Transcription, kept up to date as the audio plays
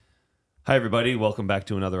Hi, everybody. Welcome back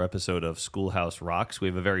to another episode of Schoolhouse Rocks. We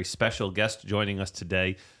have a very special guest joining us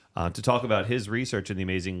today to talk about his research and the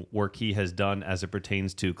amazing work he has done as it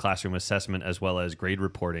pertains to classroom assessment as well as grade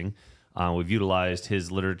reporting. We've utilized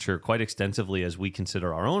his literature quite extensively as we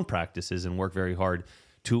consider our own practices and work very hard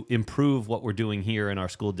to improve what we're doing here in our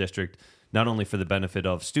school district, not only for the benefit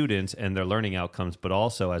of students and their learning outcomes, but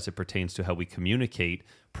also as it pertains to how we communicate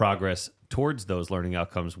progress towards those learning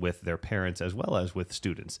outcomes with their parents as well as with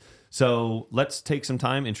students. So let's take some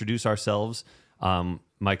time, introduce ourselves,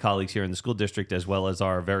 my colleagues here in the school district, as well as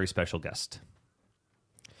our very special guest.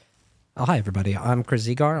 Hi, everybody. I'm Chris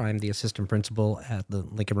Zegar. I'm the assistant principal at the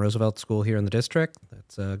Lincoln Roosevelt School here in the district.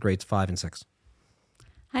 That's grades 5 and 6.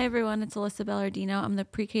 Hi, everyone. It's Bellardino. I'm the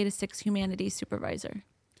pre-K to 6 humanities supervisor.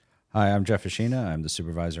 Hi, I'm Jeff Fiscina. I'm the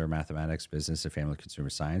supervisor of mathematics, business, and family consumer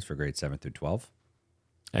science for grades 7 through 12.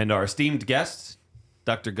 And our esteemed guest,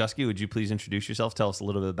 Dr. Guskey, would you please introduce yourself? Tell us a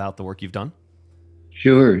little bit about the work you've done.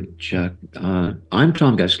 Sure, Chuck. I'm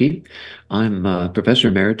Tom Guskey. I'm a professor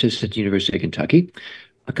emeritus at the University of Kentucky,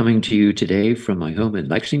 coming to you today from my home in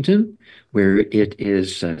Lexington, where it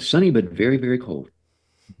is sunny but very, very cold.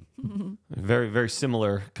 Very, very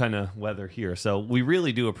similar kind of weather here. So we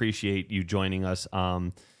really do appreciate you joining us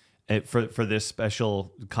for this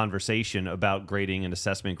special conversation about grading and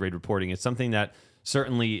assessment, grade reporting. It's something that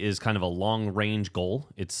certainly is kind of a long-range goal.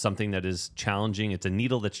 It's something that is challenging. It's a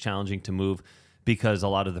needle that's challenging to move because a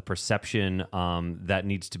lot of the perception that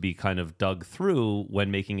needs to be kind of dug through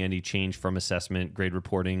when making any change from assessment, grade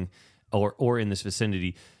reporting, or in this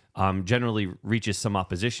vicinity generally reaches some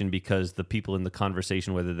opposition because the people in the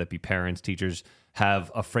conversation, whether that be parents, teachers,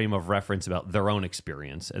 have a frame of reference about their own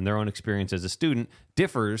experience. And their own experience as a student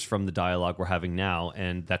differs from the dialogue we're having now,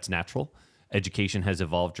 and that's natural. Education has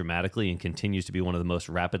evolved dramatically and continues to be one of the most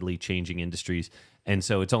rapidly changing industries. And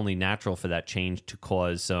so it's only natural for that change to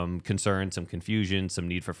cause some concern, some confusion, some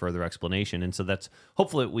need for further explanation. And so that's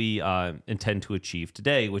hopefully what we intend to achieve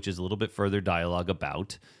today, which is a little bit further dialogue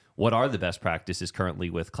about what are the best practices currently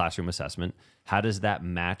with classroom assessment? How does that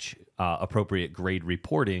match appropriate grade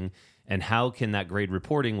reporting? And how can that grade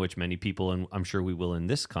reporting, which many people, and I'm sure we will in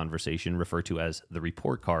this conversation, refer to as the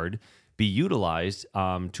report card, be utilized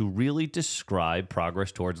to really describe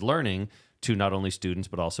progress towards learning to not only students,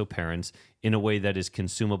 but also parents in a way that is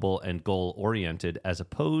consumable and goal-oriented, as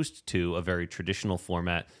opposed to a very traditional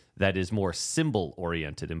format that is more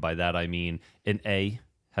symbol-oriented. And by that, I mean an A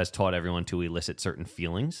has taught everyone to elicit certain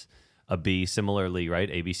feelings. A B, similarly, right?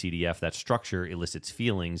 A, B, C, D, F, that structure elicits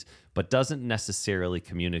feelings, but doesn't necessarily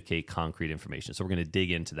communicate concrete information. So we're going to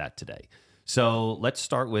dig into that today. So let's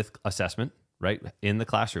start with assessment, right? In the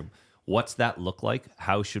classroom. What's that look like?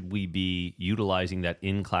 How should we be utilizing that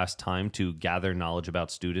in-class time to gather knowledge about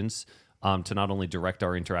students, to not only direct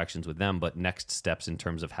our interactions with them, but next steps in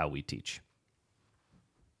terms of how we teach?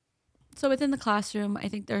 So within the classroom, I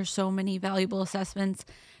think there are so many valuable assessments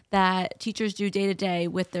that teachers do day to day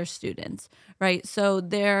with their students, right? So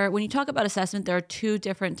when you talk about assessment, there are two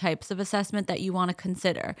different types of assessment that you want to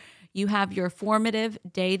consider. You have your formative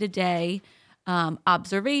day to day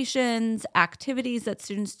observations, activities that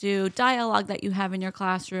students do, dialogue that you have in your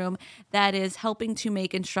classroom that is helping to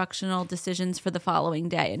make instructional decisions for the following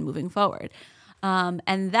day and moving forward.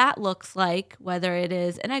 And that looks like whether it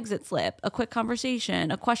is an exit slip, a quick conversation,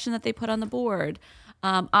 a question that they put on the board,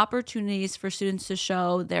 opportunities for students to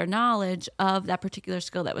show their knowledge of that particular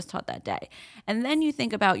skill that was taught that day. And then you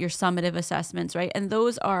think about your summative assessments, right? And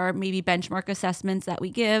those are maybe benchmark assessments that we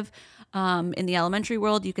give. In the elementary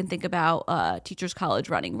world, you can think about Teachers College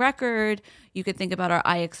running record. You could think about our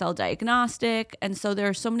IXL diagnostic. And so there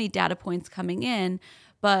are so many data points coming in.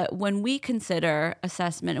 But when we consider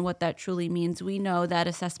assessment and what that truly means, we know that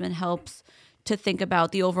assessment helps to think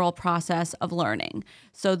about the overall process of learning.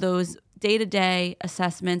 So those day-to-day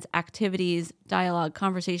assessments, activities, dialogue,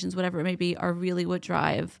 conversations, whatever it may be, are really what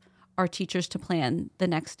drive our teachers to plan the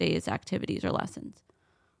next day's activities or lessons.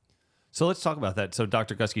 So let's talk about that. So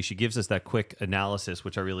Dr. Guskey, she gives us that quick analysis,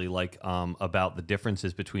 which I really like, about the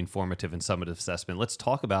differences between formative and summative assessment. Let's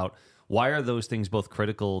talk about why are those things both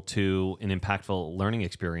critical to an impactful learning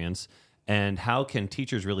experience, and how can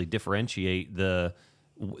teachers really differentiate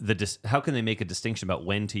how can they make a distinction about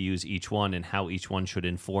when to use each one and how each one should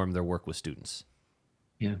inform their work with students?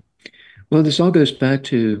 Yeah. Well, this all goes back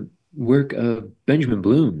to work of Benjamin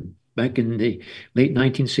Bloom back in the late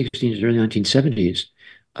 1960s, early 1970s.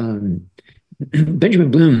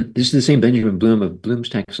 Benjamin Bloom, this is the same Benjamin Bloom of Bloom's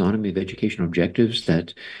Taxonomy of Educational Objectives,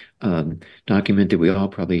 that document that we all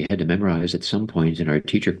probably had to memorize at some point in our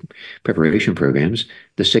teacher preparation programs.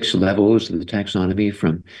 The 6 levels of the taxonomy,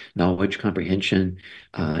 from knowledge, comprehension,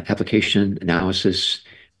 application, analysis,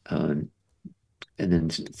 um, and then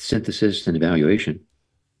synthesis and evaluation.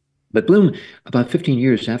 But Bloom, about 15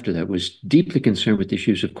 years after that, was deeply concerned with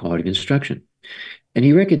issues of quality of instruction. And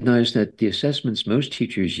he recognized that the assessments most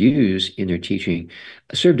teachers use in their teaching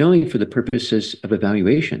served only for the purposes of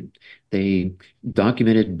evaluation. They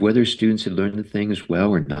documented whether students had learned the things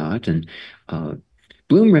well or not. And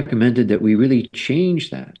Bloom recommended that we really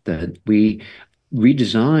change that we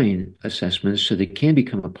redesign assessments so they can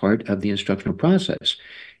become a part of the instructional process.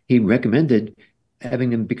 He recommended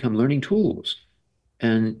having them become learning tools.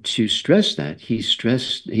 And to stress that,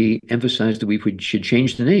 he emphasized that we should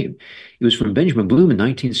change the name. It was from Benjamin Bloom in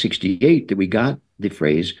 1968 that we got the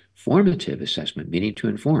phrase formative assessment, meaning to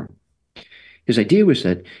inform. His idea was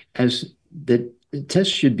that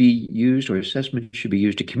tests should be used, or assessment should be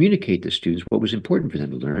used, to communicate to students what was important for them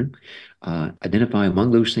to learn, identify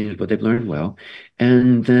among those things what they've learned well,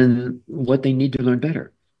 and then what they need to learn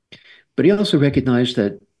better. But he also recognized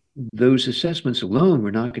that those assessments alone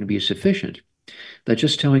were not going to be sufficient, that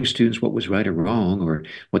just telling students what was right or wrong, or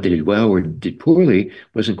what they did well or did poorly,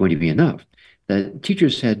 wasn't going to be enough. That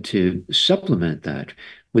teachers had to supplement that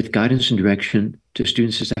with guidance and direction to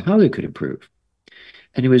students as to how they could improve.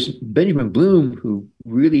 And it was Benjamin Bloom who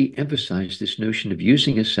really emphasized this notion of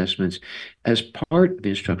using assessments as part of the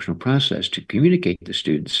instructional process to communicate to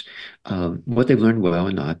students what they've learned well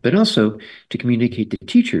and not, but also to communicate to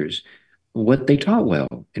teachers what they taught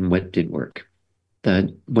well and what didn't work.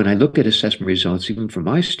 That when I look at assessment results, even for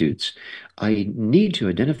my students, I need to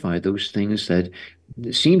identify those things that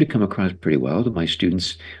seem to come across pretty well, that my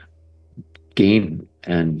students gain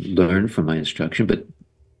and learn from my instruction, but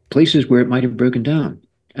places where it might have broken down.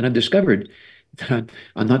 And I've discovered that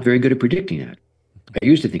I'm not very good at predicting that. I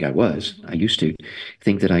used to think I was. I used to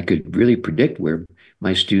think that I could really predict where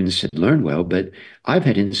my students had learned well, but I've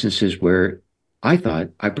had instances where I thought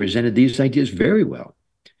I presented these ideas very well.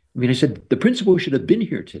 I mean, I said, the principal should have been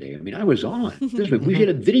here today. I mean, I was on. We should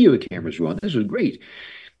have video cameras on. This was great.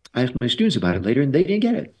 I asked my students about it later, and they didn't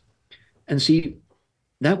get it. And see,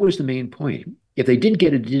 that was the main point. If they didn't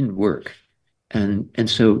get it, it didn't work. And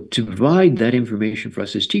so to provide that information for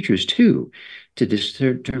us as teachers, too, to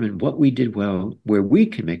determine what we did well, where we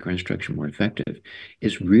can make our instruction more effective,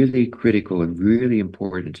 is really critical and really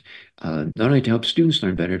important, not only to help students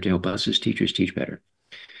learn better, to help us as teachers teach better.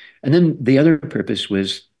 And then the other purpose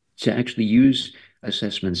was to actually use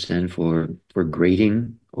assessments then for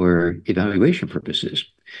grading or evaluation purposes.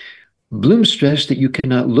 Bloom stressed that you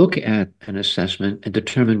cannot look at an assessment and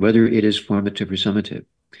determine whether it is formative or summative.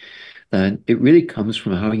 That it really comes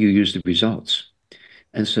from how you use the results.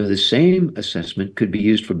 And so the same assessment could be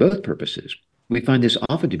used for both purposes. We find this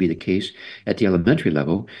often to be the case at the elementary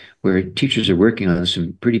level, where teachers are working on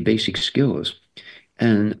some pretty basic skills.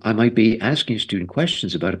 And I might be asking a student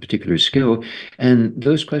questions about a particular skill, and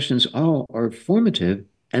those questions all are formative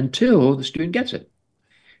until the student gets it.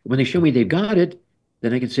 When they show me they've got it,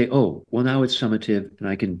 then I can say, oh, well, now it's summative, and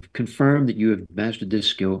I can confirm that you have mastered this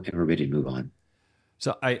skill and we're ready to move on.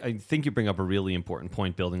 So I think you bring up a really important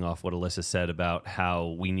point, building off what Alyssa said about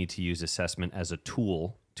how we need to use assessment as a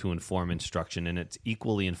tool to inform instruction, and it's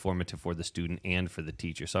equally informative for the student and for the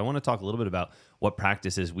teacher. So I want to talk a little bit about what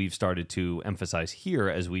practices we've started to emphasize here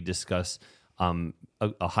as we discuss a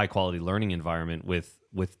high-quality learning environment with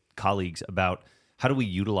colleagues about how do we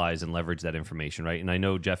utilize and leverage that information, right? And I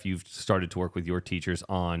know, Jeff, you've started to work with your teachers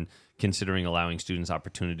on considering allowing students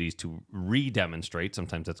opportunities to re-demonstrate.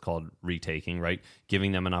 Sometimes that's called retaking, right?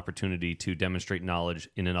 Giving them an opportunity to demonstrate knowledge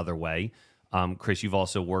in another way. Chris, you've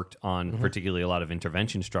also worked on particularly a lot of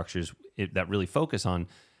intervention structures that really focus on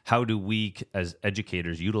how do we, as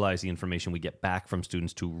educators, utilize the information we get back from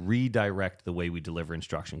students to redirect the way we deliver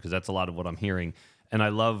instruction, because that's a lot of what I'm hearing. And I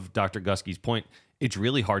love Dr. Guskey's point. It's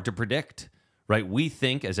really hard to predict, right? We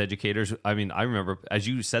think as educators, I mean, I remember, as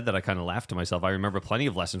you said that, I kind of laughed to myself. I remember plenty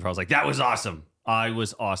of lessons where I was like, that was awesome. I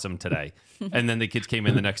was awesome today. And then the kids came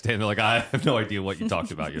in the next day and they're like, I have no idea what you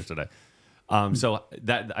talked about yesterday. So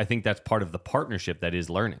that, I think that's part of the partnership that is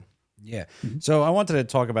learning. Yeah. So I wanted to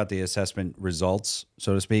talk about the assessment results,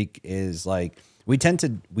 so to speak, is like we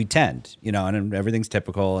tend, you know, and everything's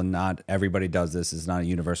typical and not everybody does this. It's not a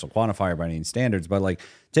universal quantifier by any standards, but like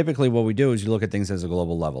typically what we do is you look at things as a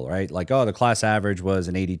global level, right? Like, oh, the class average was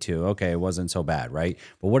an 82. Okay, it wasn't so bad, right?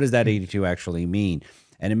 But what does that 82 actually mean?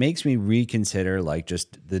 And it makes me reconsider like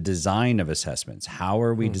just the design of assessments. How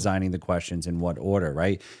are we designing the questions, in what order,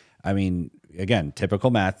 right? I mean, again, typical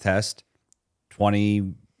math test,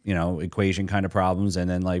 20 equation kind of problems, and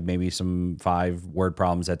then like maybe some 5-word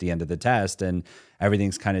problems at the end of the test, and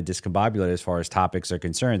everything's kind of discombobulated as far as topics are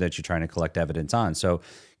concerned that you're trying to collect evidence on. So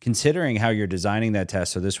considering how you're designing that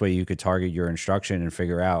test, so this way you could target your instruction and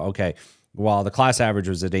figure out, okay, while the class average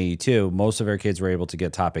was at 82, most of our kids were able to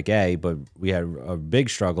get topic A, but we had a big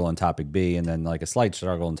struggle on topic B and then like a slight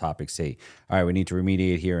struggle on topic C. All right, we need to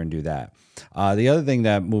remediate here and do that. The other thing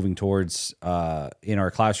that moving towards in our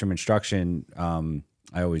classroom instruction,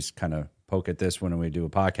 I always kind of poke at this when we do a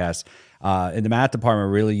podcast. In the math department,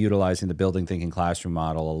 we're really utilizing the building thinking classroom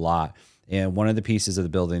model a lot. And one of the pieces of the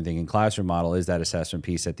building thinking classroom model is that assessment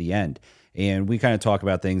piece at the end. And we kind of talk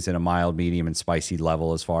about things in a mild, medium, and spicy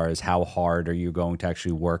level as far as how hard are you going to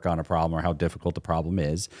actually work on a problem or how difficult the problem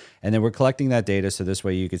is. And then we're collecting that data so this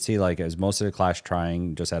way you can see, like, is most of the class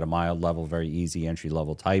trying just at a mild level, very easy entry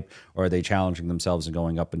level type, or are they challenging themselves and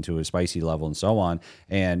going up into a spicy level and so on?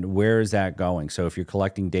 And where is that going? So if you're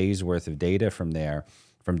collecting days worth of data from there,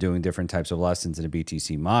 from doing different types of lessons in a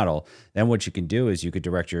BTC model, then what you can do is you could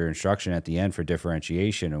direct your instruction at the end for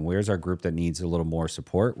differentiation. And where's our group that needs a little more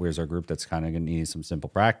support? Where's our group that's kind of going to need some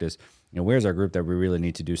simple practice? And where's our group that we really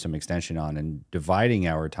need to do some extension on, and dividing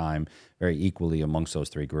our time very equally amongst those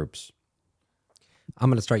 3 groups?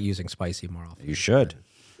 I'm going to start using spicy more often. You should.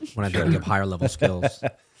 When I think of higher level skills.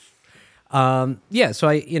 So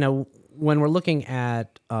when we're looking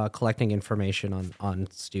at collecting information on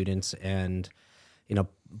students and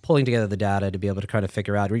pulling together the data to be able to kind of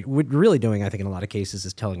figure out, what we're really doing, I think, in a lot of cases,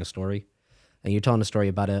 is telling a story. And you're telling a story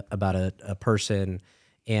about a person.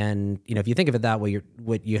 And, if you think of it that way,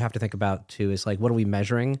 what you have to think about too is like, what are we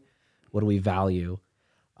measuring? What do we value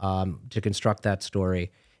to construct that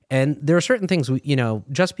story? And there are certain things,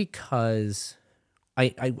 just because I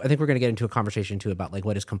think we're going to get into a conversation too about like,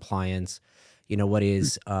 what is compliance? What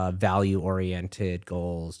is value-oriented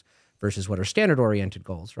goals versus what are standard-oriented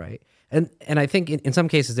goals, right? And I think in some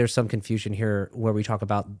cases there's some confusion here where we talk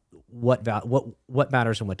about what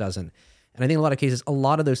matters and what doesn't. And I think in a lot of cases, a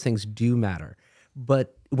lot of those things do matter.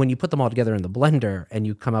 But when you put them all together in the blender and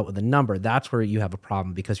you come out with a number, that's where you have a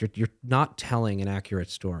problem, because you're not telling an accurate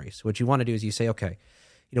story. So what you want to do is you say, okay,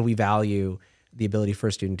 we value the ability for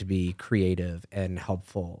a student to be creative and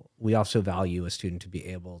helpful. We also value a student to be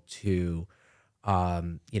able to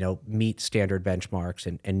meet standard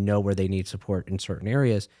benchmarks and know where they need support in certain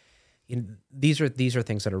areas. These are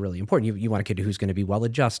things that are really important. You want a kid who's going to be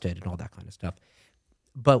well-adjusted and all that kind of stuff.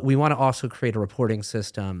 But we want to also create a reporting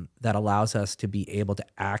system that allows us to be able to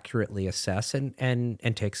accurately assess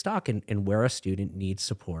and take stock in where a student needs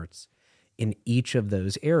supports in each of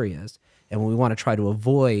those areas. And what we want to try to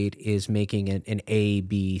avoid is making an A,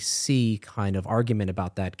 B, C kind of argument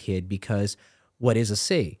about that kid, because what is a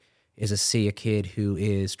C? Is a C a kid who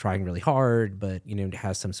is trying really hard, but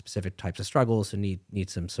has some specific types of struggles and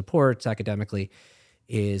needs some supports academically?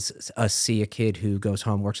 Is a C a kid who goes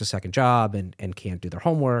home, works a second job, and can't do their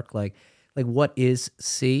homework? Like what is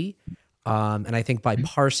C? And I think by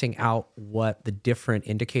parsing out what the different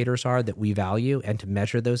indicators are that we value and to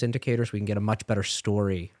measure those indicators, we can get a much better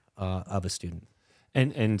story of a student.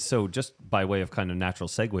 And so just by way of kind of natural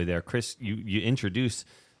segue there, Chris, you introduce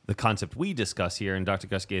the concept we discuss here, and Dr.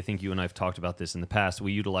 Guskey, I think you and I have talked about this in the past.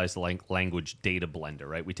 We utilize the language data blender,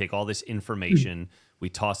 right? We take all this information, we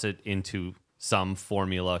toss it into some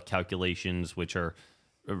formula calculations, which are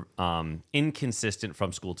inconsistent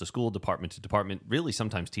from school to school, department to department, really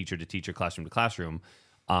sometimes teacher to teacher, classroom to classroom,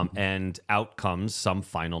 and out comes some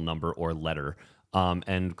final number or letter.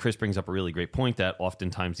 And Chris brings up a really great point that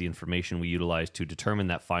oftentimes the information we utilize to determine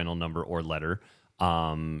that final number or letter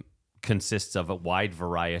consists of a wide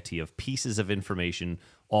variety of pieces of information,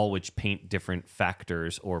 all which paint different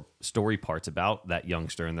factors or story parts about that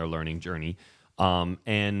youngster and their learning journey.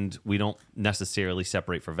 And we don't necessarily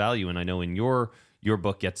separate for value. And I know in your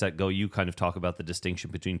book, Get Set Go, you kind of talk about the distinction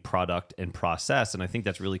between product and process. And I think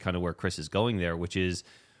that's really kind of where Chris is going there, which is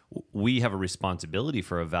we have a responsibility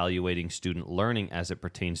for evaluating student learning as it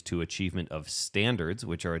pertains to achievement of standards,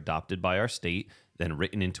 which are adopted by our state, then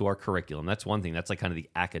written into our curriculum. That's one thing. That's like kind of the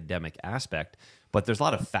academic aspect. But there's a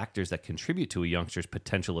lot of factors that contribute to a youngster's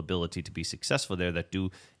potential ability to be successful there that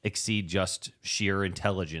do exceed just sheer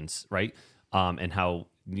intelligence, right? And how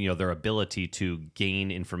their ability to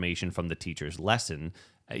gain information from the teacher's lesson,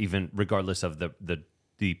 even regardless of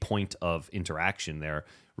the point of interaction there,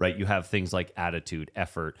 right? You have things like attitude,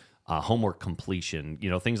 effort, homework completion,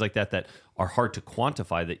 things like that that are hard to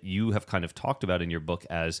quantify that you have kind of talked about in your book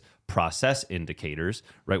as process indicators,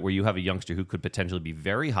 right? Where you have a youngster who could potentially be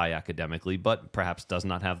very high academically, but perhaps does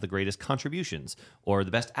not have the greatest contributions or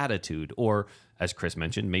the best attitude, or as Chris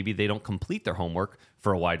mentioned, maybe they don't complete their homework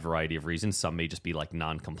for a wide variety of reasons. Some may just be like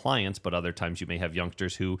non-compliance, but other times you may have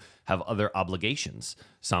youngsters who have other obligations.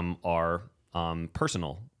 Some are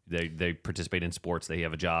personal. They participate in sports. They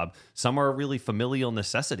have a job. Some are a really familial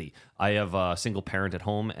necessity. I have a single parent at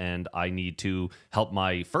home, and I need to help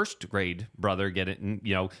my first grade brother get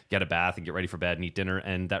a bath and get ready for bed and eat dinner,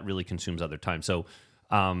 and that really consumes other time. So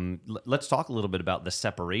let's talk a little bit about the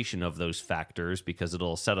separation of those factors, because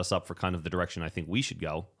it'll set us up for kind of the direction I think we should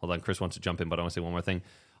go. Hold on, Chris wants to jump in, but I want to say one more thing.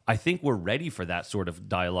 I think we're ready for that sort of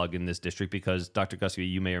dialogue in this district because, Dr.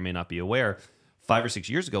 Guskey, you may or may not be aware, 5 or 6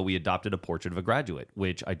 years ago, we adopted a portrait of a graduate,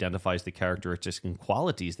 which identifies the characteristics and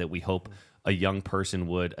qualities that we hope a young person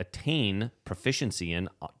would attain proficiency in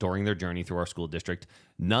during their journey through our school district,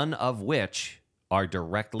 none of which are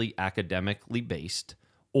directly academically based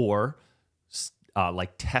or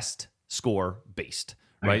like test score based.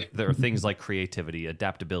 Right? There are things like creativity,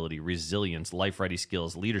 adaptability, resilience, life-ready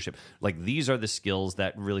skills, leadership. Like these are the skills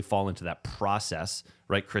that really fall into that process,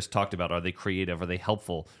 right? Chris talked about, are they creative? Are they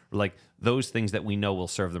helpful? Like those things that we know will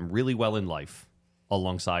serve them really well in life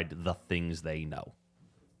alongside the things they know.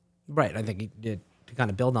 Right. I think to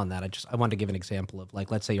kind of build on that, I wanted to give an example of,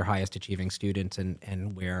 like, let's say your highest achieving students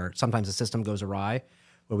and where sometimes the system goes awry,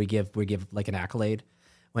 where we give like an accolade,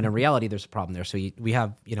 when in reality there's a problem there. So we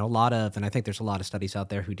have a lot of, and I think there's a lot of studies out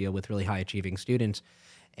there who deal with really high achieving students,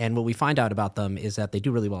 and what we find out about them is that they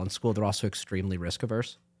do really well in school. They're also extremely risk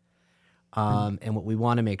averse, and what we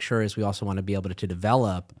want to make sure is we also want to be able to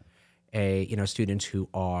develop students who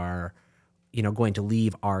are going to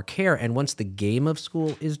leave our care, and once the game of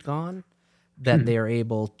school is gone, that they're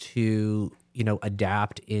able to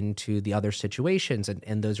adapt into the other situations,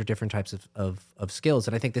 and those are different types of skills.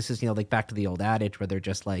 And I think this is like back to the old adage where they're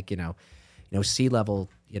just like C-level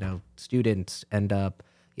students end up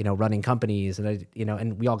running companies, and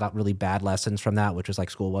and we all got really bad lessons from that, which was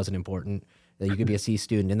like school wasn't important, that you could be a C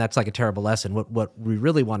student, and that's like a terrible lesson. What we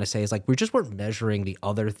really want to say is, like, we just weren't measuring the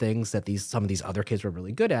other things that some of these other kids were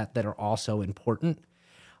really good at that are also important,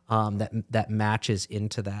 that matches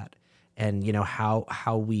into that. And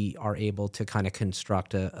how we are able to kind of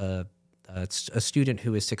construct a student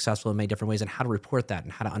who is successful in many different ways, and how to report that,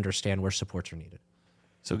 and how to understand where supports are needed.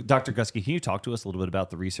 So, Dr. Guskey, can you talk to us a little bit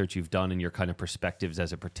about the research you've done and your kind of perspectives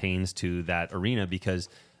as it pertains to that arena? Because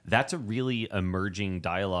that's a really emerging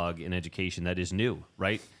dialogue in education that is new,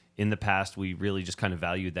 right? In the past, we really just kind of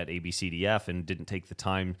valued that ABCDF and didn't take the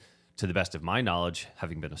time, to the best of my knowledge,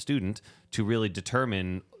 having been a student, to really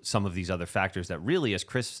determine some of these other factors that really, as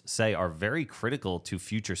Chris say, are very critical to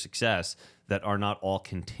future success, that are not all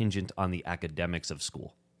contingent on the academics of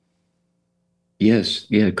school. Yes,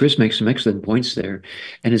 yeah, Chris makes some excellent points there,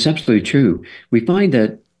 and it's absolutely true. We find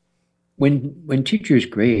that when teachers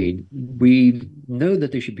grade, we know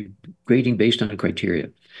that they should be grading based on criteria.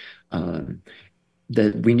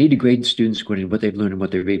 That we need to grade students according to what they've learned and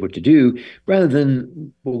what they're able to do, rather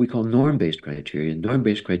than what we call norm-based criteria.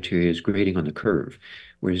 Norm-based criteria is grading on the curve,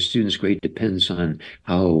 where a student's grade depends on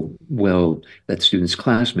how well that student's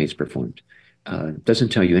classmates performed.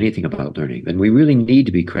 Doesn't tell you anything about learning, and we really need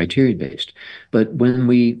to be criterion-based. But when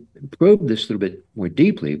we probe this a little bit more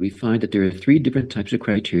deeply, we find that there are 3 different types of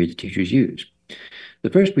criteria that teachers use. The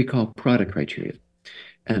first we call product criteria,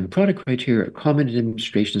 and product criteria are common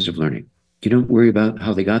demonstrations of learning. You don't worry about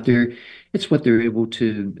how they got there. It's what they're able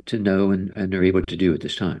to know and they're able to do at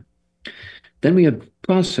this time. Then we have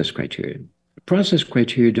process criteria. Process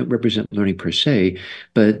criteria don't represent learning per se,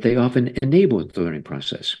 but they often enable the learning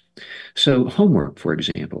process. So homework, for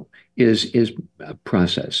example, is a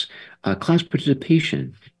process. Class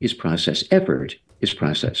participation is process. Effort is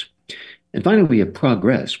process. And finally, we have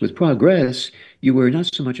progress. With progress, you worry not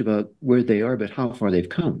so much about where they are, but how far they've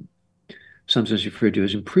come. Sometimes referred to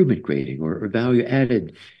as improvement grading or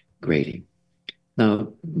value-added grading.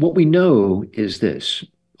 Now, what we know is this.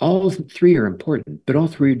 All 3 are important, but all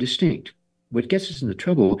 3 are distinct. What gets us into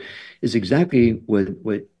trouble is exactly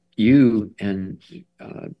what you and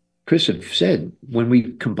Chris have said. When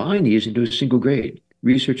we combine these into a single grade,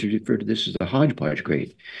 researchers refer to this as a hodgepodge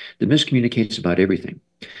grade that miscommunicates about everything.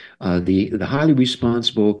 The highly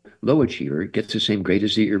responsible low achiever gets the same grade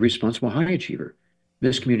as the irresponsible high achiever,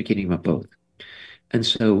 miscommunicating about both. And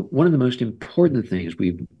so one of the most important things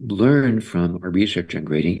we've learned from our research on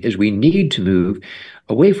grading is we need to move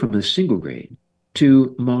away from a single grade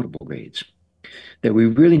to multiple grades. That we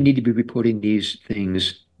really need to be reporting these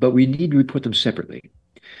things, but we need to report them separately.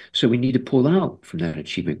 So we need to pull out from that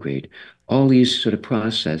achievement grade all these sort of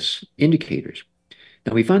process indicators.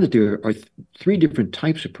 Now, we found that there are three different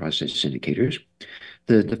types of process indicators.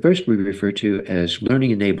 The first we refer to as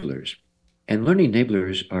learning enablers. And learning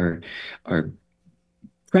enablers are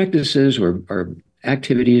practices or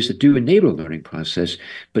activities that do enable a learning process,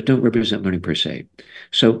 but don't represent learning per se.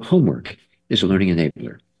 So homework is a learning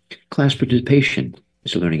enabler. Class participation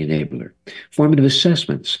is a learning enabler. Formative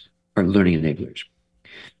assessments are learning enablers.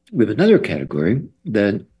 We have another category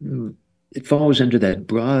that it falls into that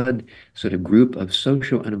broad sort of group of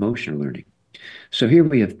social and emotional learning. So here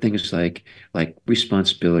we have things like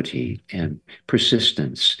responsibility and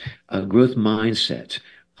persistence, growth mindset.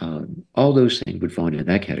 All those things would fall into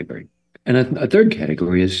that category. And a third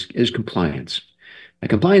category is compliance. Now,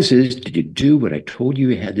 compliance is, did you do what I told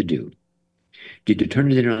you had to do? Did you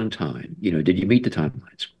turn it in on time? Did you meet the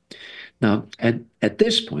timelines? Now, at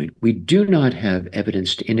this point, we do not have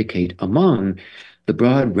evidence to indicate among the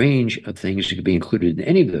broad range of things that could be included in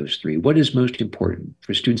any of those three, what is most important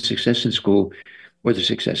for student success in school or their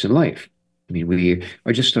success in life? I mean, we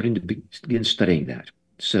are just starting to begin studying that.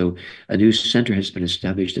 So a new center has been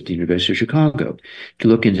established at the University of Chicago to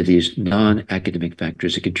look into these non-academic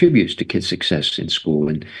factors that contributes to kids' success in school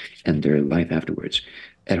and their life afterwards.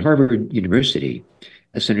 At Harvard University,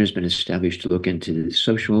 a center has been established to look into the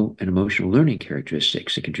social and emotional learning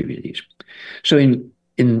characteristics that contribute to these. So in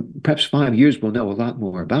perhaps 5 years, we'll know a lot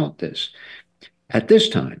more about this. At this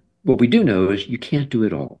time, what we do know is you can't do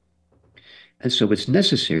it all. And so what's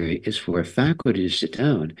necessary is for a faculty to sit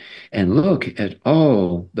down and look at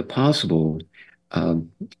all the possible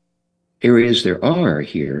areas there are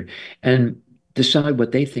here and decide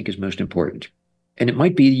what they think is most important. And it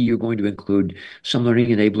might be you're going to include some learning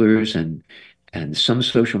enablers and some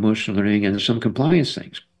social emotional learning and some compliance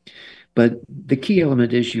things. But the key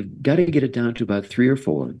element is you've got to get it down to about 3 or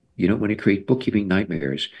 4. You don't want to create bookkeeping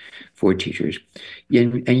nightmares for teachers.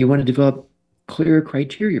 And you want to develop clear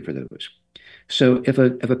criteria for those. So if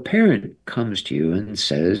a parent comes to you and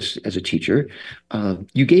says, as a teacher,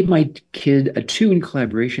 you gave my kid a 2 in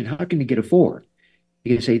collaboration, how can he get a 4?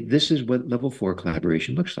 You can say, this is what level 4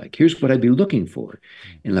 collaboration looks like. Here's what I'd be looking for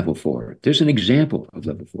in level 4. There's an example of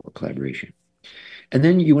level 4 collaboration. And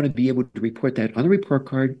then you want to be able to report that on the report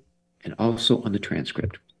card and also on the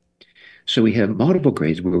transcript. So we have multiple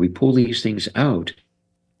grades where we pull these things out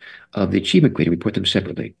of the achievement grade and report them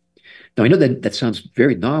separately. Now, I know that sounds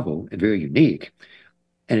very novel and very unique,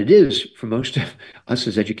 and it is for most of us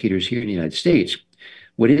as educators here in the United States.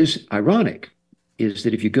 What is ironic is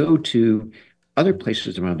that if you go to other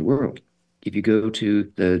places around the world, if you go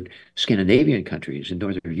to the Scandinavian countries in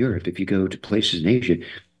Northern Europe, if you go to places in Asia,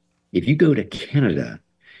 if you go to Canada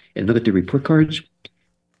and look at the report cards,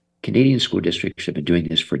 Canadian school districts have been doing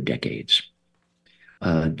this for decades.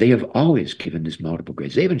 They have always given this multiple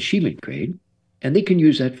grades. They have an achievement grade, and they can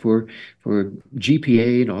use that for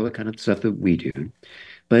GPA and all the kind of stuff that we do.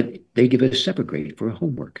 But they give a separate grade for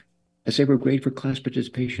homework, a separate grade for class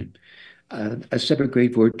participation, a separate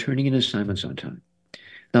grade for turning in assignments on time.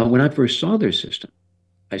 Now, when I first saw their system,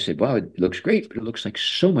 I said, wow, it looks great, but it looks like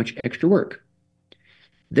so much extra work.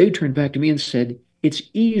 They turned back to me and said, it's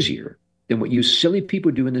easier than what you silly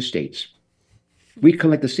people do in the States. We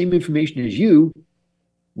collect the same information as you.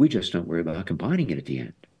 We just don't worry about combining it at the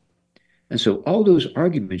end. And so all those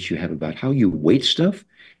arguments you have about how you weight stuff,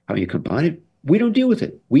 how you combine it, we don't deal with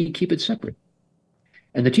it. We keep it separate.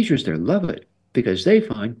 And the teachers there love it because they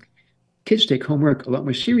find kids take homework a lot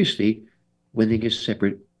more seriously when they get a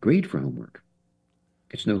separate grade for homework.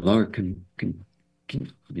 It's no longer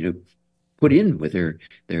put in with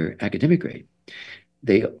their academic grade.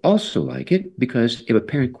 They also like it because if a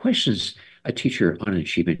parent questions a teacher on an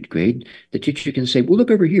achievement grade, the teacher can say, well, look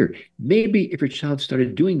over here. Maybe if your child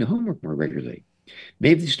started doing the homework more regularly,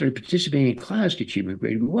 maybe they started participating in class, the achievement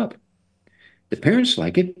grade would go up. The parents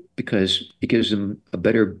like it because it gives them a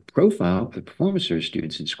better profile of the performance of their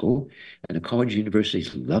students in school, and the college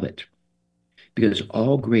universities love it because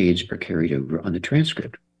all grades are carried over on the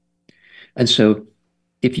transcript. And so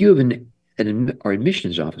if you have our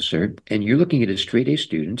admissions officer and you're looking at a straight A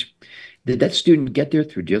student, did that student get there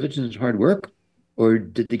through diligence and hard work, or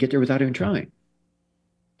did they get there without even trying?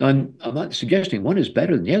 I'm not suggesting one is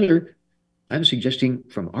better than the other. I'm suggesting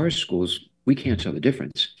from our schools, we can't tell the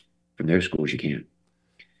difference. From their schools, you can.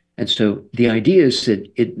 And so the idea is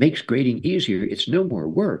that it makes grading easier. It's no more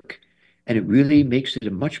work, and it really makes it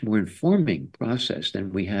a much more informing process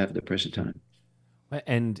than we have at the present time.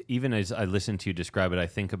 And even as I listen to you describe it, I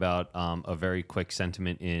think about a very quick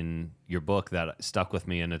sentiment in your book that stuck with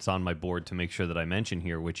me, and it's on my board to make sure that I mention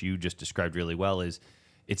here, which you just described really well, is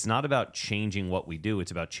it's not about changing what we do.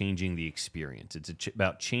 It's about changing the experience. It's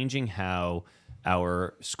about changing how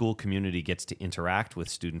our school community gets to interact with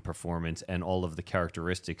student performance and all of the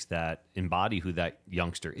characteristics that embody who that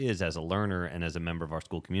youngster is as a learner and as a member of our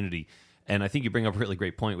school community. And I think you bring up a really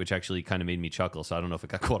great point, which actually kind of made me chuckle. So I don't know if it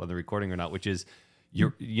got caught on the recording or not, which is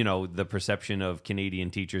the perception of Canadian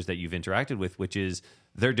teachers that you've interacted with, which is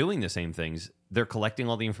they're doing the same things. They're collecting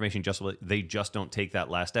all the information, they just don't take that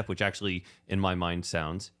last step, which actually, in my mind,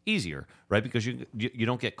 sounds easier, right? Because you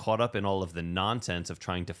don't get caught up in all of the nonsense of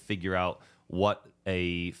trying to figure out what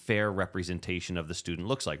a fair representation of the student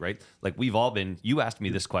looks like, right? Like you asked me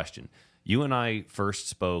this question. You and I first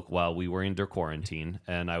spoke while we were under quarantine,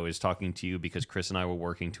 and I was talking to you because Chris and I were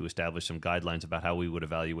working to establish some guidelines about how we would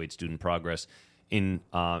evaluate student progress in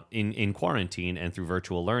quarantine and through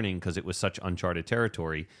virtual learning, because it was such uncharted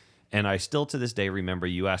territory. And I still to this day remember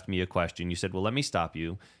you asked me a question. You said, well, let me stop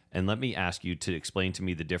you and let me ask you to explain to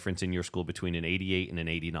me the difference in your school between an 88 and an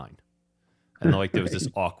 89. And like there was this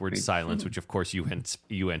awkward silence, which of course you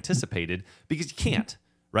anticipated, because you can't,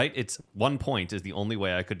 right? It's 1 point is the only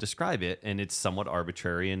way I could describe it, and it's somewhat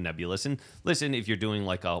arbitrary and nebulous. And listen, if you're doing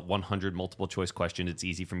like a 100 multiple choice question, it's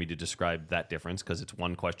easy for me to describe that difference because it's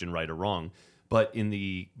one question right or wrong. But in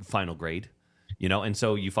the final grade, and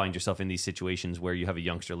so you find yourself in these situations where you have a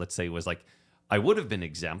youngster, let's say, was like, I would have been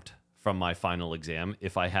exempt from my final exam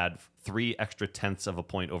if I had 3 extra tenths of a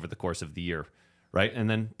point over the course of the year. Right. And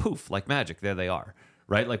then poof, like magic, there they are.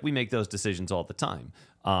 Right. Like we make those decisions all the time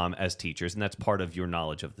as teachers. And that's part of your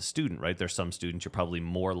knowledge of the student. Right. There's some students you're probably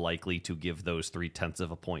more likely to give those 3/10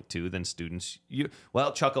 of a point to than students.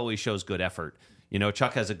 Chuck always shows good effort.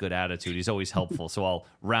 Chuck has a good attitude. He's always helpful. So I'll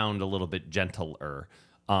round a little bit gentler.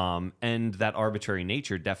 And that arbitrary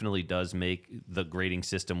nature definitely does make the grading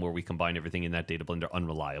system where we combine everything in that data blender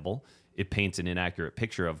unreliable. It paints an inaccurate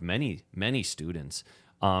picture of many, many students.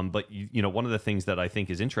 But one of the things that I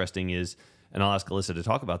think is interesting is, and I'll ask Alyssa to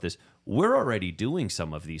talk about this, we're already doing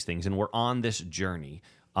some of these things and we're on this journey.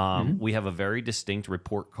 We have a very distinct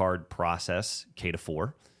report card process, K to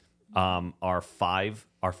 4. Our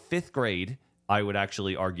fifth grade, I would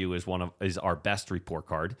actually argue is our best report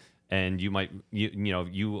card. And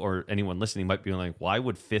you or anyone listening might be like, why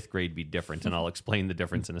would fifth grade be different? And I'll explain the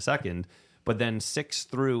difference in a second. But then 6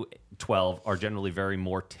 through 12 are generally very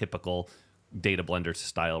more typical data blender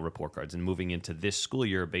style report cards. And moving into this school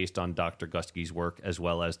year, based on Dr. Guskey's work, as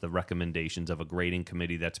well as the recommendations of a grading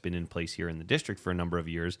committee that's been in place here in the district for a number of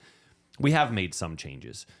years, we have made some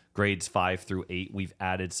changes. Grades 5 through 8, we've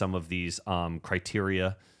added some of these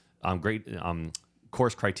criteria,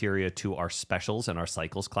 course criteria to our specials and our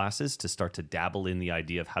cycles classes to start to dabble in the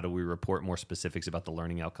idea of how do we report more specifics about the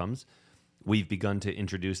learning outcomes. We've begun to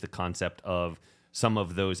introduce the concept of some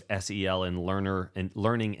of those SEL and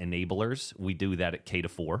learning enablers. We do that at K to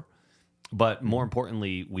 4. But more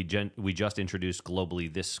importantly, we just introduced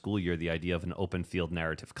globally this school year the idea of an open field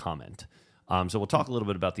narrative comment. So we'll talk a little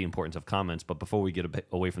bit about the importance of comments, but before we get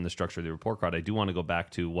away from the structure of the report card, I do want to go back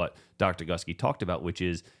to what Dr. Guskey talked about, which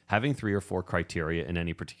is having 3 or 4 criteria in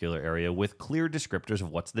any particular area with clear descriptors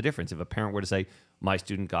of what's the difference. If a parent were to say, my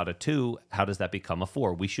student got a 2, how does that become a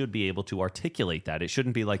 4? We should be able to articulate that. It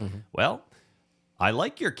shouldn't be like, well, I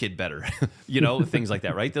like your kid better, things like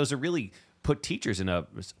that, right? Those are really put teachers in a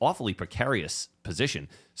awfully precarious position.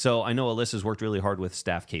 So I know Alyssa's worked really hard with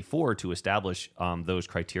staff K4 to establish those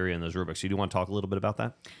criteria and those rubrics. So you do want to talk a little bit about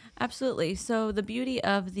that? Absolutely. So the beauty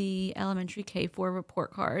of the elementary K4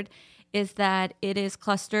 report card is that it is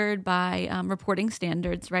clustered by reporting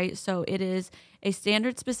standards, right? So it is a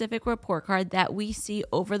standard-specific report card that we see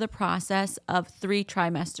over the process of 3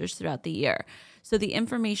 trimesters throughout the year. So the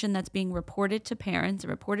information that's being reported to parents and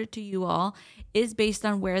reported to you all is based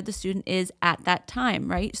on where the student is at that time,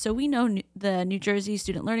 right? So we know the New Jersey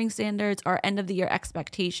Student Learning Standards are end-of-the-year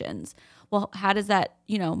expectations. Well, how does that,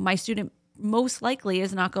 my student most likely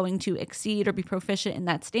is not going to exceed or be proficient in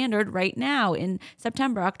that standard right now in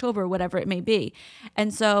September, October, whatever it may be.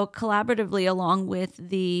 And so collaboratively, along with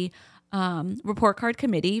the report card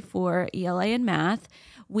committee for ELA and math,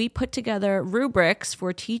 we put together rubrics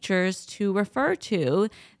for teachers to refer to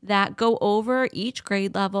that go over each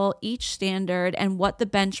grade level, each standard, and what the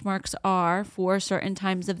benchmarks are for certain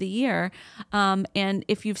times of the year. And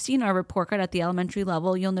if you've seen our report card at the elementary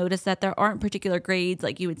level, you'll notice that there aren't particular grades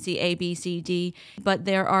like you would see A, B, C, D, but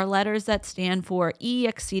there are letters that stand for E,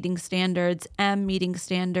 exceeding standards, M, meeting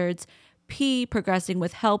standards, P, progressing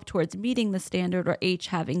with help towards meeting the standard, or H,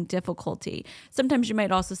 having difficulty. Sometimes you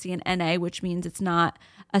might also see an NA, which means it's not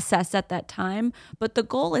assessed at that time. But the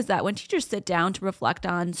goal is that when teachers sit down to reflect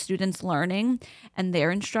on students' learning and their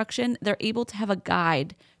instruction, they're able to have a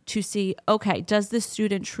guide to see, okay, does this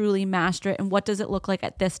student truly master it, and what does it look like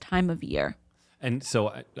at this time of year? And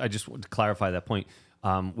so I just want to clarify that point.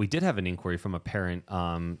 We did have an inquiry from a parent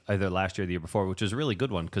either last year or the year before, which was a really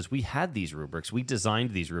good one because we had these rubrics. We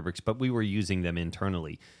designed these rubrics, but we were using them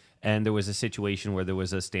internally. And there was a situation where there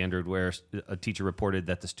was a standard where a teacher reported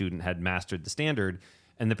that the student had mastered the standard.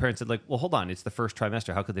 And the parent said, like, well, hold on, it's the first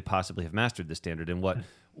trimester. How could they possibly have mastered the standard? And what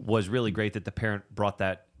was really great that the parent brought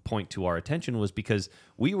that point to our attention was because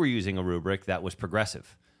we were using a rubric that was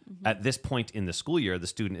progressive. At this point in the school year, the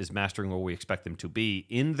student is mastering where we expect them to be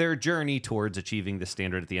in their journey towards achieving the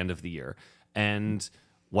standard at the end of the year. And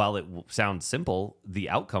while it sounds simple, the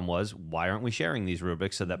outcome was, why aren't we sharing these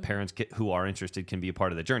rubrics so that parents who are interested can be a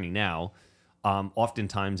part of the journey? Now,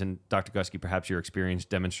 oftentimes, and Dr. Guskey, perhaps your experience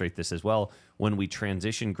demonstrate this as well, when we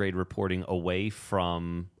transition grade reporting away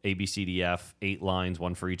from ABCDF, 8 lines,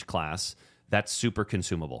 1 for each class, that's super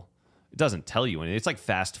consumable. It doesn't tell you anything. It's like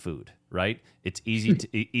fast food, right? It's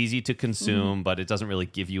easy to consume, but it doesn't really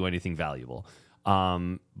give you anything valuable.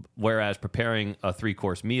 Whereas preparing a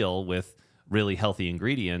 3-course meal with really healthy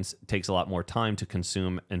ingredients takes a lot more time to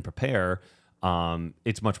consume and prepare.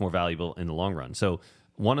 It's much more valuable in the long run. So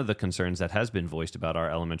one of the concerns that has been voiced about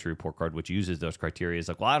our elementary report card, which uses those criteria, is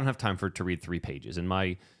like, well, I don't have time to read 3 pages. And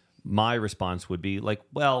my response would be like,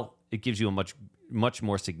 well, it gives you a much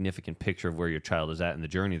more significant picture of where your child is at and the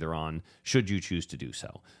journey they're on, should you choose to do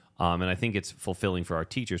so. And I think it's fulfilling for our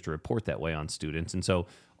teachers to report that way on students. And so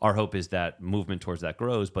our hope is that movement towards that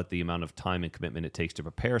grows, but the amount of time and commitment it takes to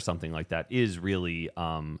prepare something like that is really,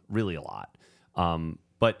 really a lot.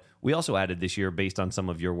 But we also added this year, based on some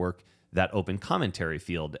of your work, that open commentary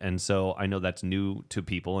field. And so I know that's new to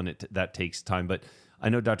people and that takes time, but I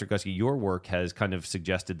know, Dr. Guskey, your work has kind of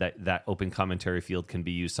suggested that open commentary field can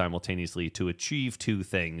be used simultaneously to achieve 2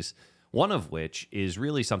 things, one of which is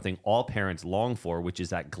really something all parents long for, which is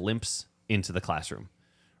that glimpse into the classroom,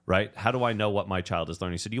 right? How do I know what my child is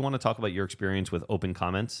learning? So do you want to talk about your experience with open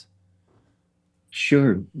comments?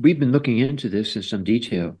 Sure. We've been looking into this in some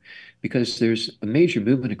detail because there's a major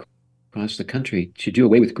movement across the country to do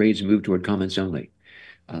away with grades and move toward comments only.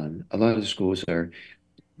 A lot of the schools are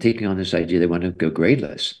taking on this idea they want to go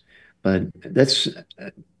gradeless, but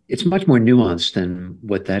it's much more nuanced than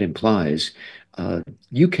what that implies.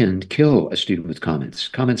 You can kill a student with comments.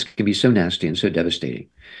 Comments can be so nasty and so devastating,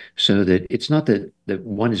 so that it's not that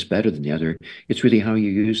one is better than the other. It's really how you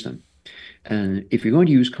use them. And if you're going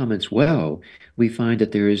to use comments well, we find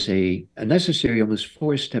that there is a necessary, almost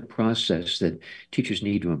 4-step process that teachers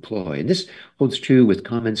need to employ. And this holds true with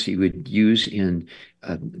comments you would use in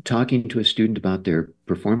talking to a student about their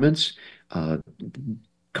performance,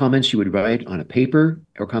 comments you would write on a paper,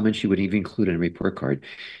 or comments you would even include in a report card,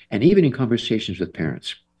 and even in conversations with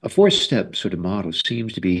parents. A 4-step sort of model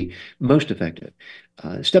seems to be most effective.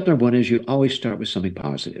 Step number 1 is you always start with something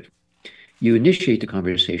positive. You initiate the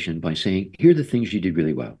conversation by saying, here are the things you did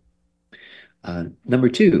really well. Number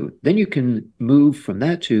 2, then you can move from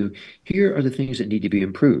that to, here are the things that need to be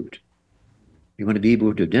improved. You want to be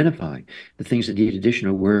able to identify the things that need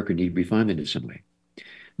additional work or need refinement in some way.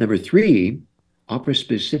 Number 3, offer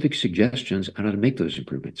specific suggestions on how to make those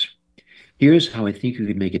improvements. Here's how I think you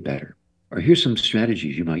could make it better. Or here's some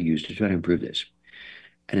strategies you might use to try to improve this.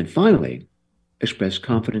 And then finally, express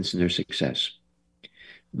confidence in their success.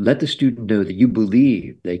 Let the student know that you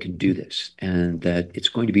believe they can do this and that it's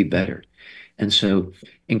going to be better. And so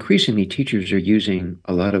increasingly, teachers are using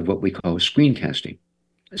a lot of what we call screencasting.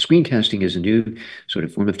 Screencasting is a new sort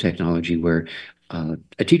of form of technology where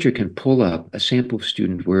a teacher can pull up a sample of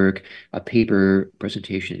student work, a paper,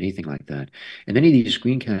 presentation, anything like that. And many of these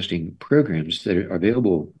screencasting programs that are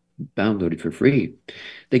available, downloaded for free,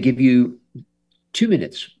 they give you 2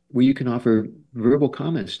 minutes where you can offer verbal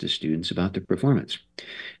comments to students about their performance.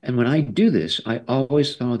 And when I do this, I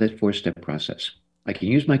always follow that 4-step process. I can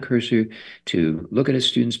use my cursor to look at a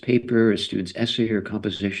student's paper, a student's essay or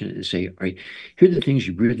composition, and say, all right, here are the things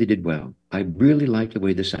you really did well. I really like the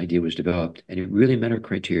way this idea was developed, and it really met our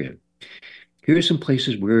criteria. Here are some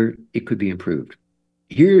places where it could be improved.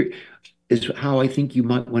 Here is how I think you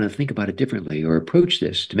might want to think about it differently or approach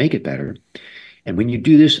this to make it better. And when you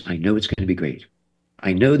do this, I know it's going to be great.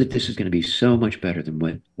 I know that this is going to be so much better than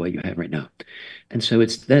what you have right now. And so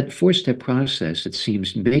it's that 4-step process that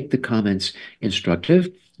seems to make the comments instructive,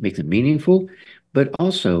 make them meaningful, but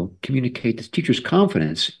also communicate the teacher's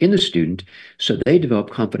confidence in the student so they develop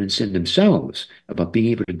confidence in themselves about being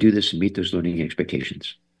able to do this and meet those learning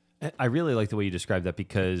expectations. I really like the way you describe that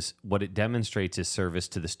because what it demonstrates is service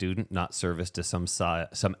to the student, not service to some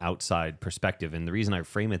outside perspective. And the reason I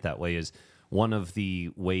frame it that way is one of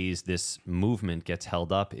the ways this movement gets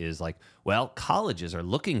held up is like, well, colleges are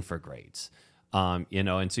looking for grades.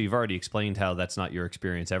 And so you've already explained how that's not your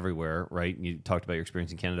experience everywhere, right? You talked about your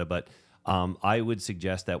experience in Canada, but I would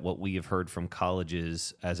suggest that what we have heard from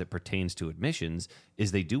colleges as it pertains to admissions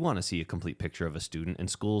is they do want to see a complete picture of a student, and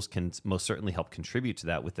schools can most certainly help contribute to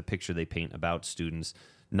that with the picture they paint about students,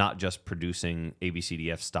 not just producing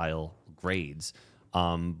ABCDF style grades.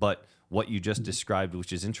 But what you just described,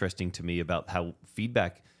 which is interesting to me about how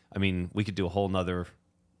feedback, I mean, we could do a whole nother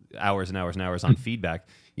hours and hours and hours on feedback.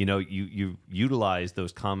 You utilize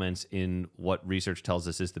those comments in what research tells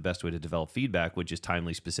us is the best way to develop feedback, which is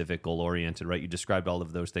timely, specific, goal-oriented, right? You described all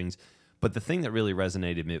of those things. But the thing that really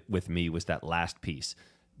resonated with me was that last piece,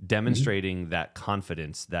 demonstrating that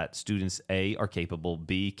confidence that students, A, are capable,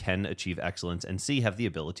 B, can achieve excellence, and C, have the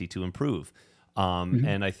ability to improve.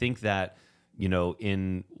 And I think that,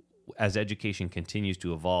 as education continues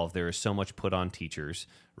to evolve, there is so much put on teachers,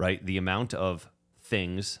 right? The amount of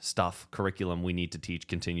curriculum we need to teach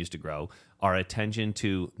continues to grow. Our attention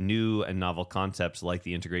to new and novel concepts like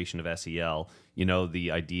the integration of SEL,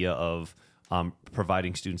 the idea of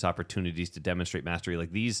providing students opportunities to demonstrate mastery,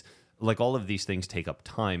 like all of these things take up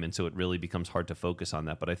time. And so it really becomes hard to focus on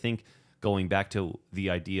that. But I think going back to the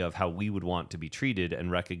idea of how we would want to be treated and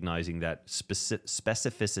recognizing that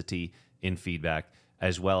specificity in feedback,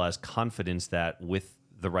 as well as confidence that with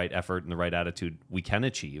the right effort and the right attitude, we can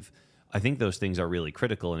achieve. I think those things are really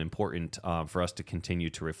critical and important for us to continue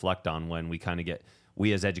to reflect on when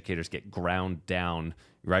we as educators get ground down,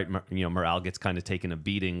 right? Morale gets kind of taken a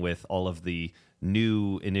beating with all of the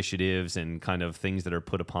new initiatives and kind of things that are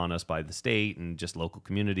put upon us by the state and just local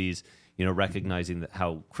communities, recognizing that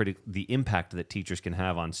how the impact that teachers can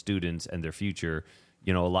have on students and their future,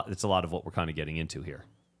 it's a lot of what we're kind of getting into here.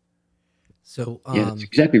 So Yeah, that's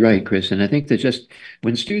exactly right, Chris. And I think that just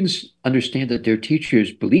when students understand that their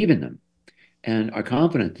teachers believe in them and are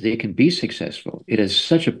confident that they can be successful, it has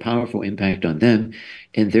such a powerful impact on them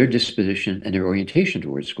and their disposition and their orientation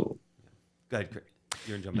towards school. Go ahead, Chris.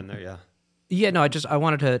 You're gonna jump in there, yeah. Yeah, no, I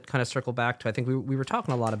wanted to kind of circle back to, I think we were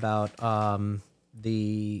talking a lot about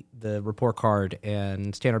the report card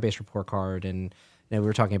and standard-based report card, and we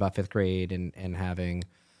were talking about fifth grade and having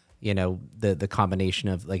the combination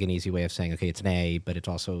of like an easy way of saying, okay, it's an A, but it's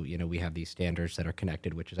also, we have these standards that are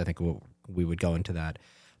connected, which is, I think we would go into that.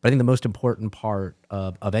 But I think the most important part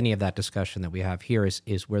of any of that discussion that we have here is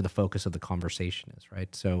where the focus of the conversation is,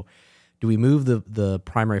 right? So do we move the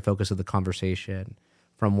primary focus of the conversation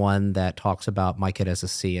from one that talks about my kid has a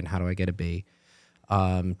C and how do I get a B,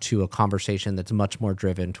 to a conversation that's much more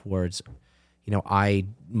driven towards,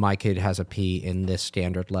 my kid has a P in this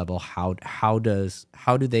standard level. How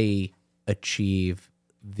do they achieve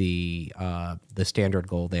the standard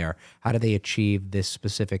goal there? How do they achieve this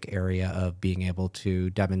specific area of being able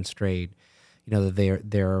to demonstrate, that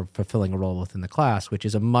they're fulfilling a role within the class, which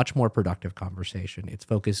is a much more productive conversation. It's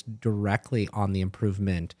focused directly on the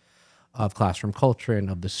improvement of classroom culture and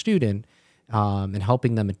of the student, and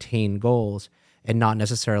helping them attain goals, and not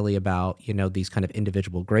necessarily about, these kind of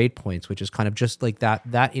individual grade points, which is kind of just like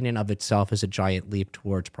that in and of itself is a giant leap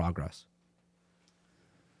towards progress.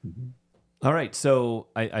 Mm-hmm. All right. So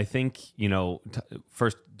I think,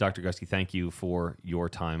 first, Dr. Guskey, thank you for your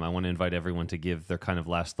time. I want to invite everyone to give their kind of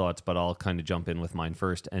last thoughts, but I'll kind of jump in with mine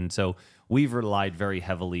first. And so we've relied very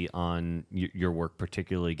heavily on your work,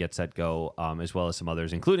 particularly Get, Set, Go, as well as some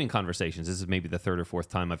others, including Conversations. This is maybe the third or fourth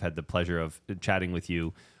time I've had the pleasure of chatting with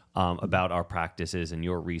you about our practices and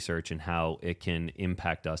your research and how it can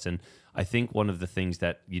impact us. And I think one of the things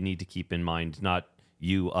that you need to keep in mind, not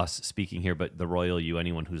us speaking here, but the royal you,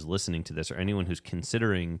 anyone who's listening to this or anyone who's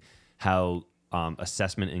considering how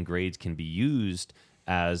assessment and grades can be used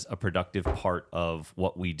as a productive part of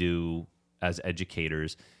what we do as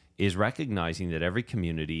educators, is recognizing that every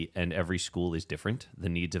community and every school is different. The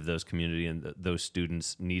needs of those community and those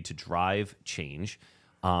students need to drive change.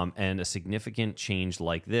 And a significant change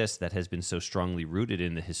like this that has been so strongly rooted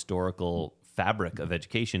in the historical fabric of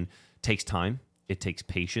education takes time. It takes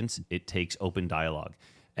patience. It takes open dialogue.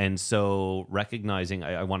 And so recognizing,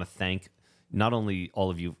 I want to thank not only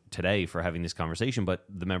all of you today for having this conversation, but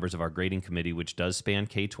the members of our grading committee, which does span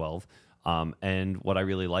K-12. And what I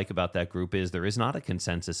really like about that group is there is not a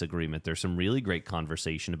consensus agreement. There's some really great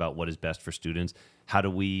conversation about what is best for students. How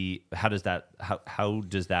does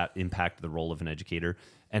that impact the role of an educator?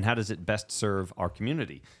 And how does it best serve our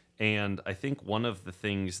community? And I think one of the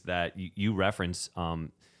things that you reference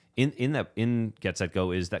in Get, Set,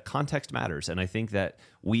 Go is that context matters. And I think that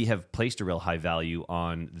we have placed a real high value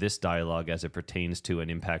on this dialogue as it pertains to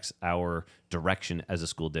and impacts our direction as a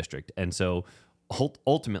school district. And so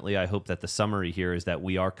ultimately, I hope that the summary here is that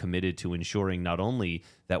we are committed to ensuring not only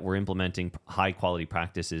that we're implementing high quality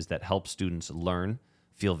practices that help students learn,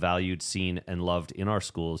 feel valued, seen, and loved in our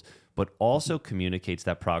schools, but also communicates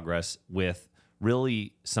that progress with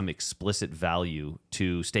really some explicit value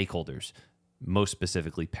to stakeholders, most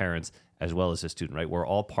specifically parents, as well as the student, right? We're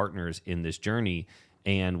all partners in this journey,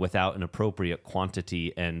 and without an appropriate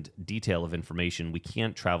quantity and detail of information, we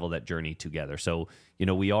can't travel that journey together. So,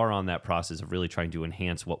 we are on that process of really trying to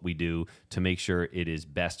enhance what we do to make sure it is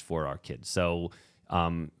best for our kids. So,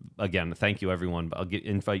 again, thank you, everyone. I'll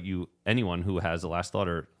invite you, anyone who has a last thought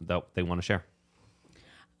or that they want to share.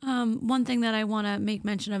 One thing that I want to make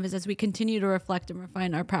mention of is as we continue to reflect and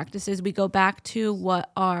refine our practices, we go back to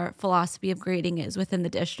what our philosophy of grading is within the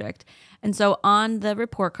district. And so on the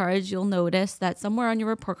report cards, you'll notice that somewhere on your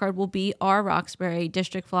report card will be our Roxbury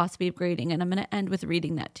district philosophy of grading. And I'm going to end with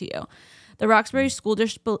reading that to you. The Roxbury School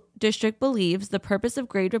District believes the purpose of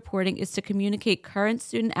grade reporting is to communicate current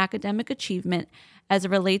student academic achievement as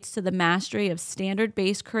it relates to the mastery of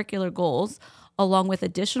standard-based curricular goals, along with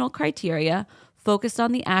additional criteria focused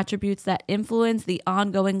on the attributes that influence the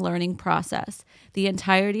ongoing learning process. The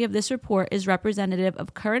entirety of this report is representative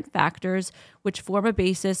of current factors which form a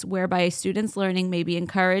basis whereby a student's learning may be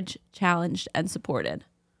encouraged, challenged, and supported.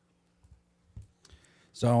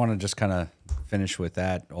 So I want to just kind of finish with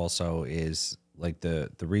that also is like the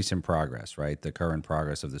recent progress, right? The current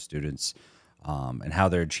progress of the students and how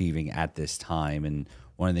they're achieving at this time. And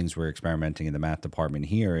one of the things we're experimenting in the math department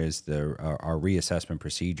here is our reassessment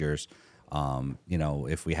procedures.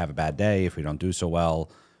 If we have a bad day, if we don't do so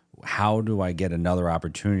well, how do I get another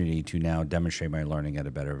opportunity to now demonstrate my learning at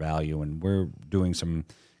a better value? And we're doing some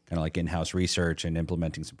kind of like in-house research and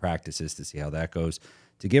implementing some practices to see how that goes,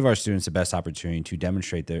 to give our students the best opportunity to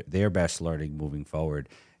demonstrate their best learning moving forward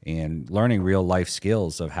and learning real life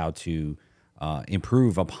skills of how to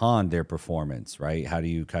improve upon their performance, right? How do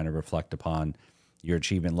you kind of reflect upon your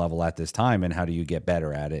achievement level at this time, and how do you get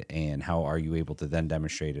better at it, and how are you able to then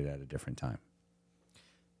demonstrate it at a different time?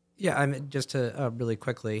 Yeah, I mean, just to really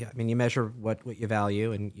quickly, I mean, you measure what you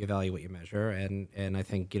value, and you value what you measure, and I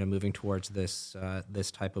think moving towards this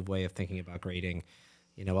type of way of thinking about grading,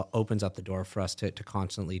 opens up the door for us to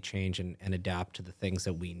constantly change and adapt to the things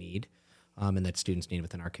that we need, and that students need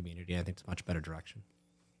within our community. I think it's a much better direction.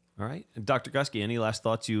 All right, Dr. Guskey, any last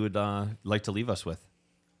thoughts you would like to leave us with?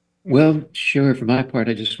 Well, sure. For my part,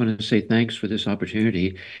 I just want to say thanks for this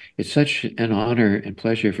opportunity. It's such an honor and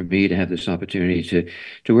pleasure for me to have this opportunity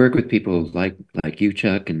to work with people like you,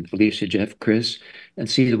 Chuck, and Alicia, Jeff, Chris, and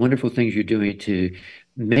see the wonderful things you're doing to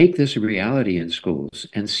make this a reality in schools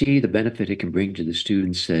and see the benefit it can bring to the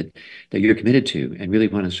students that you're committed to and really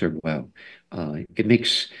want to serve well. It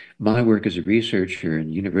makes my work as a researcher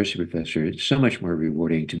and university professor so much more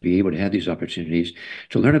rewarding to be able to have these opportunities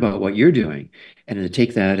to learn about what you're doing and to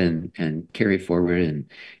take that and carry it forward and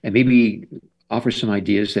maybe offer some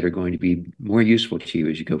ideas that are going to be more useful to you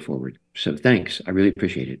as you go forward. So thanks. I really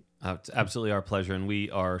appreciate it. It's absolutely our pleasure, and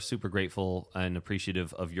we are super grateful and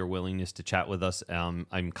appreciative of your willingness to chat with us.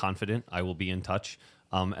 I'm confident I will be in touch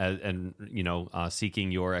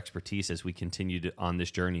seeking your expertise as we continue on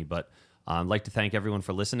this journey. But I'd like to thank everyone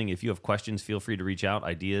for listening. If you have questions, feel free to reach out,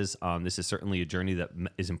 ideas. This is certainly a journey that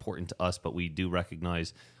is important to us, but we do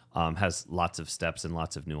recognize has lots of steps and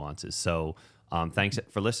lots of nuances. So thanks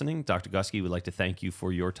for listening. Dr. Guskey would like to thank you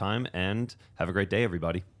for your time, and have a great day,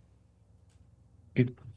 everybody. Good.